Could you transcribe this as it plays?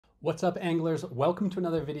What's up, anglers? Welcome to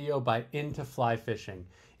another video by Into Fly Fishing.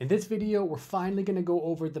 In this video, we're finally going to go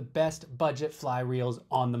over the best budget fly reels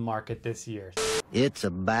on the market this year. It's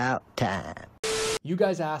about time. You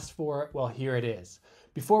guys asked for it, well, here it is.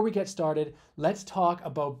 Before we get started, let's talk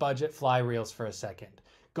about budget fly reels for a second.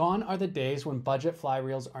 Gone are the days when budget fly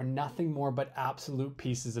reels are nothing more but absolute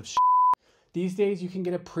pieces of shit. These days, you can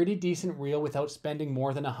get a pretty decent reel without spending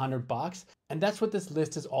more than $100, and that's what this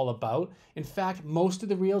list is all about. In fact, most of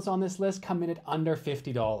the reels on this list come in at under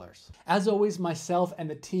 $50. As always, myself and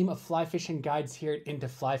the team of fly fishing guides here at Into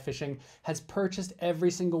Fly Fishing has purchased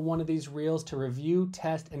every single one of these reels to review,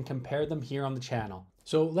 test, and compare them here on the channel.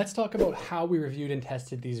 So let's talk about how we reviewed and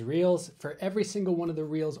tested these reels. For every single one of the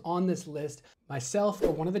reels on this list, myself or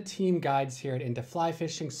one of the team guides here at Into Fly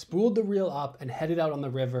Fishing spooled the reel up and headed out on the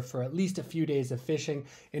river for at least a few days of fishing.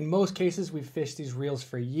 In most cases, we've fished these reels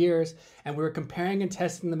for years, and we were comparing and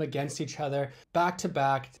testing them against each other back to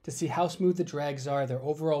back to see how smooth the drags are, their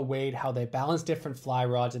overall weight, how they balance different fly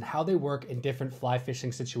rods, and how they work in different fly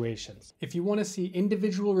fishing situations. If you want to see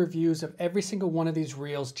individual reviews of every single one of these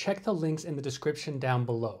reels, check the links in the description down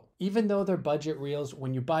below. Even though they're budget reels,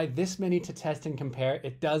 when you buy this many to test and compare,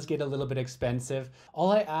 it does get a little bit expensive.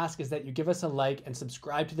 All I ask is that you give us a like and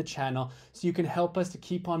subscribe to the channel so you can help us to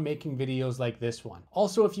keep on making videos like this one.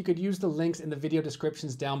 Also, if you could use the links in the video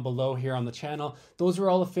descriptions down below here on the channel, those are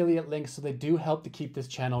all affiliate links, so they do help to keep this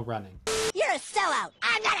channel running. You're a sellout.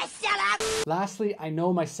 I'm not a sellout. Lastly, I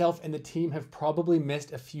know myself and the team have probably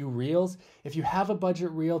missed a few reels. If you have a budget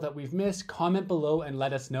reel that we've missed, comment below and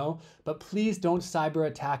let us know, but please don't cyber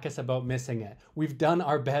attack us about missing it. We've done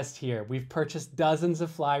our best here. We've purchased dozens of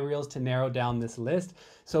fly reels to narrow down this list,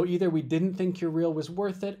 so either we didn't think your reel was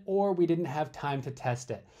worth it or we didn't have time to test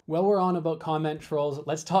it. While we're on about comment trolls,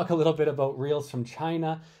 let's talk a little bit about reels from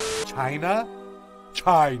China. China.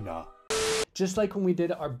 Just like when we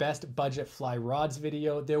did our best budget fly rods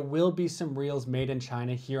video, there will be some reels made in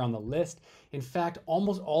China here on the list. In fact,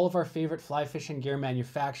 almost all of our favorite fly fishing gear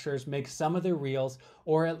manufacturers make some of their reels,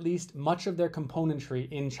 or at least much of their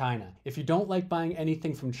componentry, in China. If you don't like buying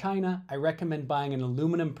anything from China, I recommend buying an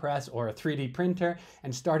aluminum press or a 3D printer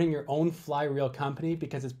and starting your own fly reel company,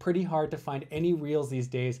 because it's pretty hard to find any reels these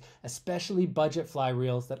days, especially budget fly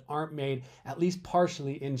reels that aren't made at least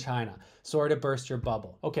partially in China. Sorry to burst your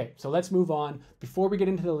bubble. Okay, so let's move on. Before we get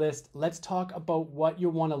into the list, let's talk about what you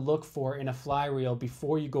want to look for in a fly reel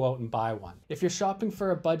before you go out and buy one. If you're shopping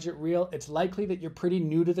for a budget reel, it's likely that you're pretty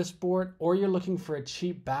new to the sport, or you're looking for a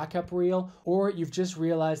cheap backup reel, or you've just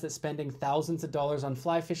realized that spending thousands of dollars on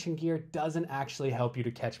fly fishing gear doesn't actually help you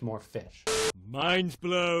to catch more fish. Mind's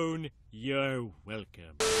blown. You're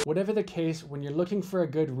welcome. Whatever the case, when you're looking for a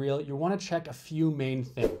good reel, you want to check a few main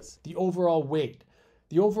things. The overall weight.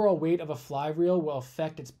 The overall weight of a fly reel will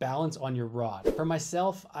affect its balance on your rod. For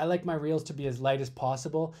myself, I like my reels to be as light as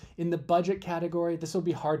possible. In the budget category, this will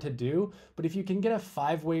be hard to do, but if you can get a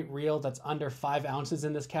 5-weight reel that's under 5 ounces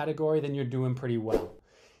in this category, then you're doing pretty well.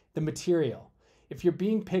 The material. If you're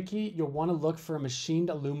being picky, you'll want to look for a machined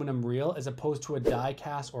aluminum reel as opposed to a die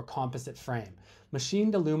cast or composite frame.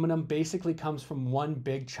 Machined aluminum basically comes from one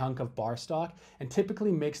big chunk of bar stock and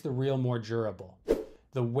typically makes the reel more durable.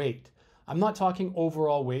 The weight. I'm not talking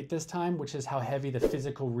overall weight this time, which is how heavy the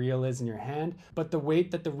physical reel is in your hand, but the weight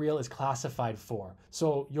that the reel is classified for.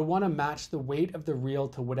 So you'll want to match the weight of the reel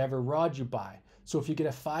to whatever rod you buy. So if you get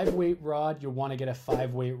a 5-weight rod, you'll want to get a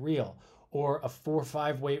 5-weight reel, or a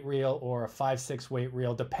 4-5-weight reel, or a 5-6-weight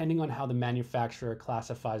reel, depending on how the manufacturer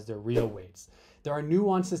classifies their reel weights. There are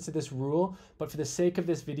nuances to this rule, but for the sake of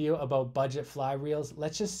this video about budget fly reels,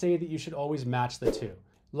 let's just say that you should always match the two.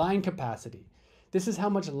 Line capacity. This is how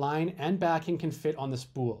much line and backing can fit on the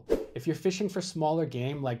spool. If you're fishing for smaller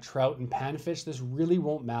game like trout and panfish, this really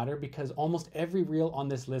won't matter because almost every reel on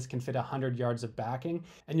this list can fit 100 yards of backing,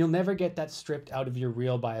 and you'll never get that stripped out of your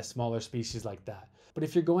reel by a smaller species like that. But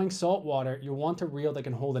if you're going saltwater, you'll want a reel that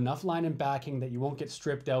can hold enough line and backing that you won't get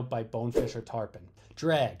stripped out by bonefish or tarpon.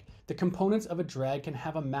 Drag. The components of a drag can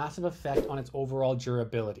have a massive effect on its overall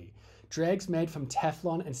durability. Drags made from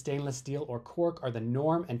Teflon and stainless steel or cork are the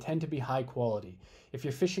norm and tend to be high quality. If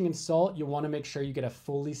you're fishing in salt, you'll want to make sure you get a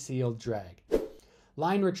fully sealed drag.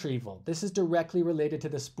 Line retrieval. This is directly related to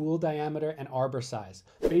the spool diameter and arbor size.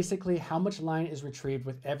 Basically, how much line is retrieved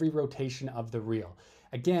with every rotation of the reel.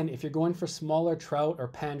 Again, if you're going for smaller trout or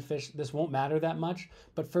panfish, this won't matter that much,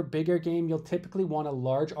 but for bigger game, you'll typically want a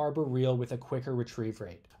large arbor reel with a quicker retrieve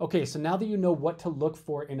rate. Okay, so now that you know what to look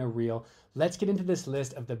for in a reel, let's get into this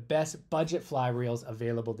list of the best budget fly reels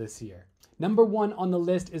available this year. Number 1 on the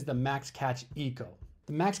list is the Maxcatch Eco. The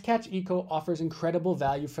The Maxcatch Eco offers incredible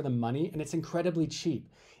value for the money, and it's incredibly cheap.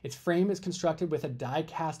 Its frame is constructed with a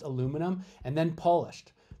die-cast aluminum and then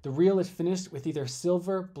polished. The reel is finished with either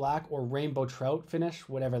silver, black, or rainbow trout finish,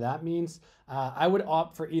 whatever that means. I would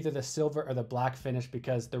opt for either the silver or the black finish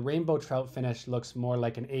because the rainbow trout finish looks more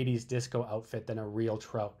like an 80s disco outfit than a real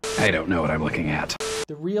trout. I don't know what I'm looking at.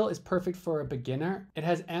 The reel is perfect for a beginner. It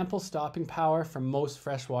has ample stopping power for most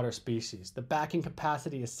freshwater species. The backing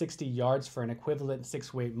capacity is 60 yards for an equivalent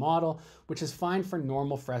 6-weight model, which is fine for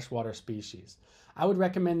normal freshwater species. I would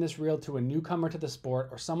recommend this reel to a newcomer to the sport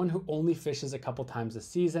or someone who only fishes a couple times a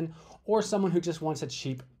season or someone who just wants a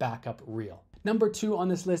cheap backup reel. Number 2 on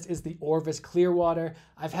this list is the Orvis Clearwater.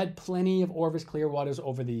 I've had plenty of Orvis Clearwaters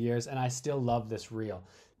over the years and I still love this reel.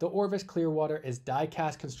 The Orvis Clearwater is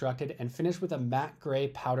die-cast constructed and finished with a matte gray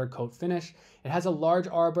powder coat finish. It has a large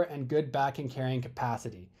arbor and good backing carrying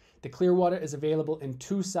capacity. The Clearwater is available in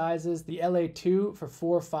 2 sizes, the LA2 for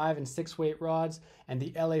 4, 5, and 6-weight rods, and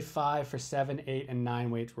the LA5 for 7, 8, and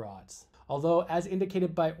 9-weight rods. Although, as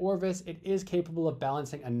indicated by Orvis, it is capable of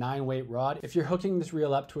balancing a 9-weight rod if you're hooking this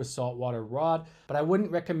reel up to a saltwater rod, but I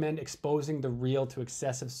wouldn't recommend exposing the reel to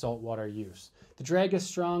excessive saltwater use. The drag is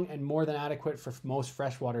strong and more than adequate for most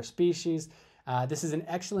freshwater species. This is an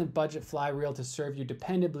excellent budget fly reel to serve you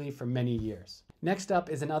dependably for many years. Next up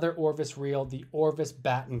is another Orvis reel, the Orvis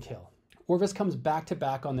Battenkill. Orvis comes back to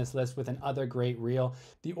back on this list with another great reel.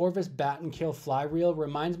 The Orvis Battenkill fly reel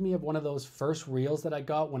reminds me of one of those first reels that I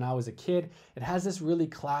got when I was a kid. It has this really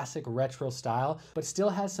classic retro style, but still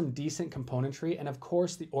has some decent componentry and of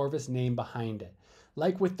course the Orvis name behind it.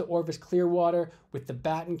 Like with the Orvis Clearwater, with the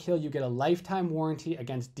Battenkill you get a lifetime warranty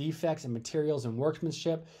against defects in materials and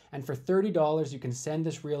workmanship, and for $30 you can send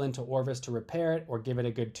this reel into Orvis to repair it or give it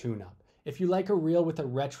a good tune-up. If you like a reel with a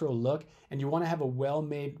retro look and you want to have a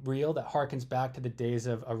well-made reel that harkens back to the days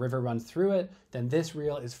of a river run through it, then this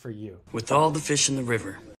reel is for you. With all the fish in the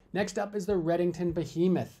river. Next up is the Redington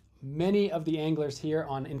Behemoth. Many of the anglers here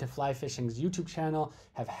on Into Fly Fishing's YouTube channel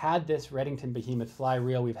have had this Redington Behemoth fly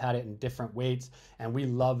reel. We've had it in different weights and we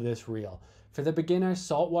love this reel. For the beginner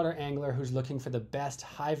saltwater angler who's looking for the best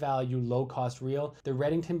high-value, low-cost reel, the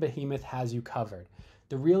Redington Behemoth has you covered.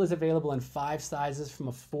 The reel is available in 5 sizes from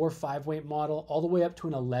a 4, 5-weight model all the way up to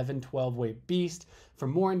an 11, 12-weight beast. For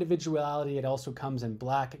more individuality, it also comes in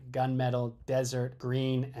black, gunmetal, desert,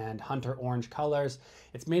 green, and hunter orange colors.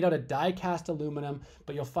 It's made out of die-cast aluminum,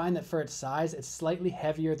 but you'll find that for its size, it's slightly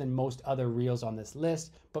heavier than most other reels on this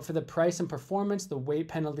list. But for the price and performance, the weight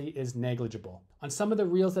penalty is negligible. On some of the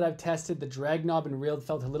reels that I've tested, the drag knob and reel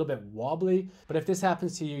felt a little bit wobbly, but if this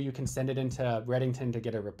happens to you, you can send it into Redington to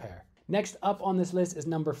get a repair. Next up on this list is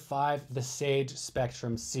number 5, the Sage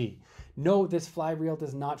Spectrum C. No, this fly reel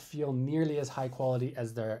does not feel nearly as high quality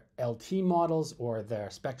as their LT models or their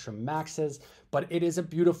Spectrum Maxes, but it is a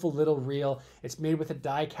beautiful little reel. It's made with a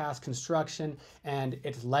die-cast construction and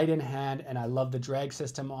it's light in hand, and I love the drag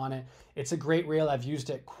system on it. It's a great reel. I've used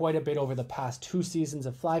it quite a bit over the past 2 seasons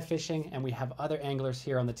of fly fishing, and we have other anglers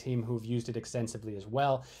here on the team who've used it extensively as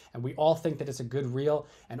well, and we all think that it's a good reel,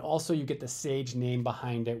 and also you get the Sage name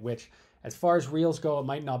behind it, which as far as reels go, it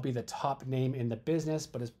might not be the top name in the business,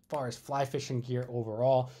 but as far as fly fishing gear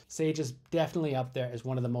overall, Sage is definitely up there as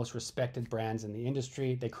one of the most respected brands in the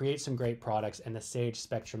industry. They create some great products, and the Sage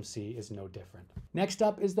Spectrum C is no different. Next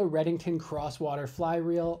up is the Redington Crosswater fly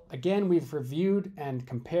reel. Again, we've reviewed and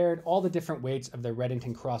compared all the different weights of the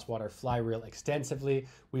Redington Crosswater fly reel extensively.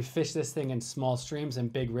 We've fished this thing in small streams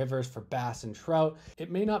and big rivers for bass and trout.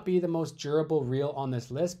 It may not be the most durable reel on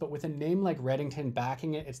this list, but with a name like Redington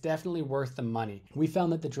backing it, it's definitely worth the money. We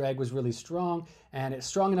found that the drag was really strong, and it's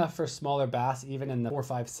strong enough for smaller bass, even in the 4,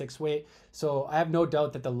 5, 6 weight. So I have no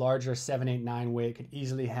doubt that the larger 7, 8, 9 weight could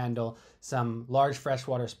easily handle some large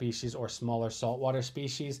freshwater species or smaller saltwater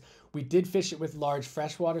species. We did fish it with large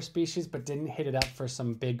freshwater species, but didn't hit it up for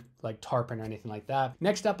some big like tarpon or anything like that.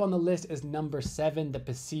 Next up on the list is number 7, the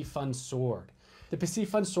Piscifun Sword. The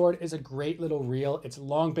Piscifun Sword is a great little reel. It's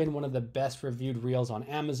long been one of the best reviewed reels on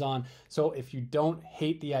Amazon. So if you don't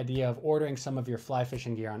hate the idea of ordering some of your fly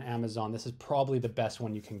fishing gear on Amazon, this is probably the best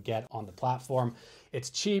one you can get on the platform. It's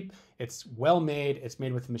cheap, it's well made, it's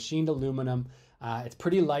made with machined aluminum. It's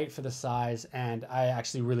pretty light for the size, and I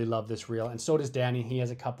actually really love this reel, and so does Danny. He has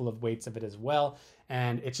a couple of weights of it as well,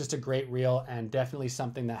 and it's just a great reel and definitely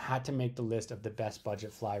something that had to make the list of the best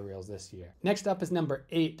budget fly reels this year. Next up is number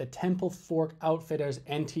 8, the Temple Fork Outfitters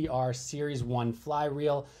NTR Series 1 fly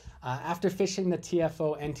reel. After fishing the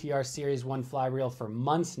TFO NTR Series 1 fly reel for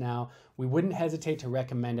months now, we wouldn't hesitate to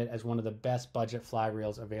recommend it as one of the best budget fly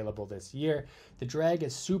reels available this year. The drag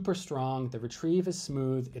is super strong, the retrieve is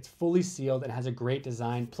smooth, it's fully sealed and has a great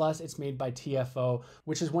design, plus it's made by TFO,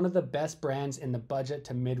 which is one of the best brands in the budget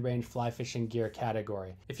to mid-range fly fishing gear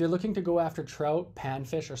category. If you're looking to go after trout,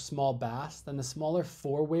 panfish, or small bass, then the smaller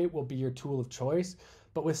 4-weight will be your tool of choice.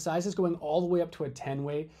 But with sizes going all the way up to a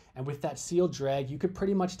 10-weight, and with that sealed drag, you could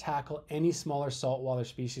pretty much tackle any smaller saltwater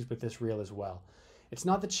species with this reel as well. It's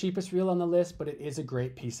not the cheapest reel on the list, but it is a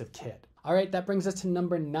great piece of kit. All right, that brings us to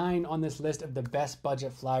number 9 on this list of the best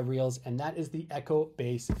budget fly reels, and that is the Eco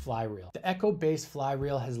Base Fly Reel. The Eco Base Fly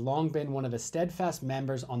Reel has long been one of the steadfast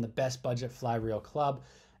members on the Best Budget Fly Reel Club.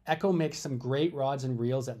 Eco makes some great rods and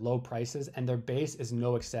reels at low prices, and their base is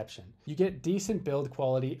no exception. You get decent build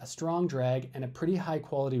quality, a strong drag, and a pretty high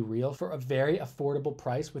quality reel for a very affordable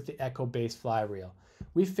price with the Eco Base Fly Reel.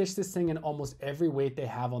 We've fished this thing in almost every weight they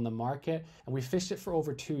have on the market, and we fished it for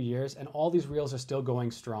over 2 years, and all these reels are still going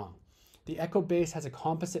strong. The Eco Base has a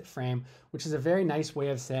composite frame, which is a very nice way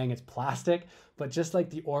of saying it's plastic, but just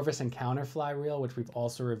like the Orvis Encounter fly reel, which we've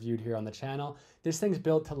also reviewed here on the channel, this thing's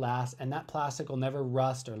built to last, and that plastic will never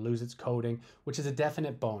rust or lose its coating, which is a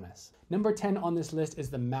definite bonus. Number 10 on this list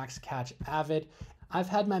is the Maxcatch Avid. I've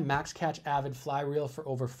had my Maxcatch Avid fly reel for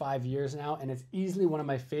over 5 years now, and it's easily one of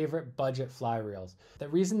my favorite budget fly reels. The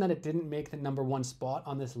reason that it didn't make the number 1 spot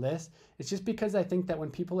on this list is just because I think that when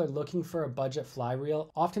people are looking for a budget fly reel,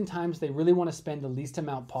 oftentimes they really want to spend the least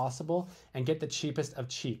amount possible and get the cheapest of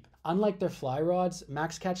cheap. Unlike their fly rods,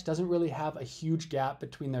 Maxcatch doesn't really have a huge gap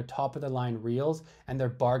between their top of the line reels and their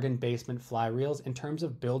bargain basement fly reels in terms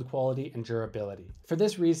of build quality and durability. For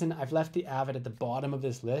this reason, I've left the Avid at the bottom of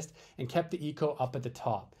this list and kept the Eco up at the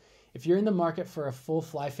top. If you're in the market for a full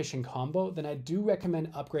fly fishing combo, then I do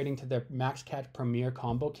recommend upgrading to their Maxcatch Premier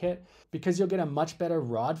Combo Kit because you'll get a much better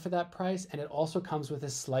rod for that price, and it also comes with a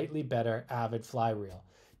slightly better Avid fly reel.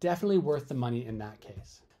 Definitely worth the money in that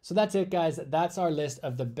case. So that's it, guys. That's our list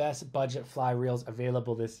of the best budget fly reels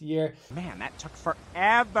available this year. Man, that took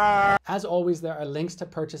forever. As always, there are links to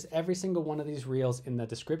purchase every single one of these reels in the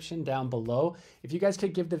description down below. If you guys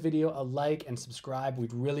could give the video a like and subscribe,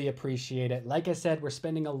 we'd really appreciate it. Like I said, we're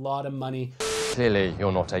spending a lot of money. Clearly,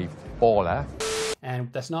 you're not a baller.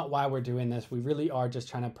 And that's not why we're doing this. We really are just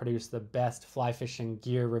trying to produce the best fly fishing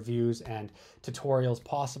gear reviews and tutorials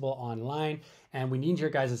possible online. And we need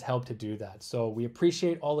your guys' help to do that. So we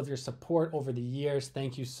appreciate all of your support over the years.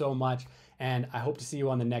 Thank you so much. And I hope to see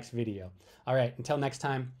you on the next video. All right, until next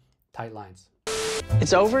time, tight lines.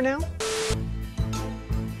 It's over now?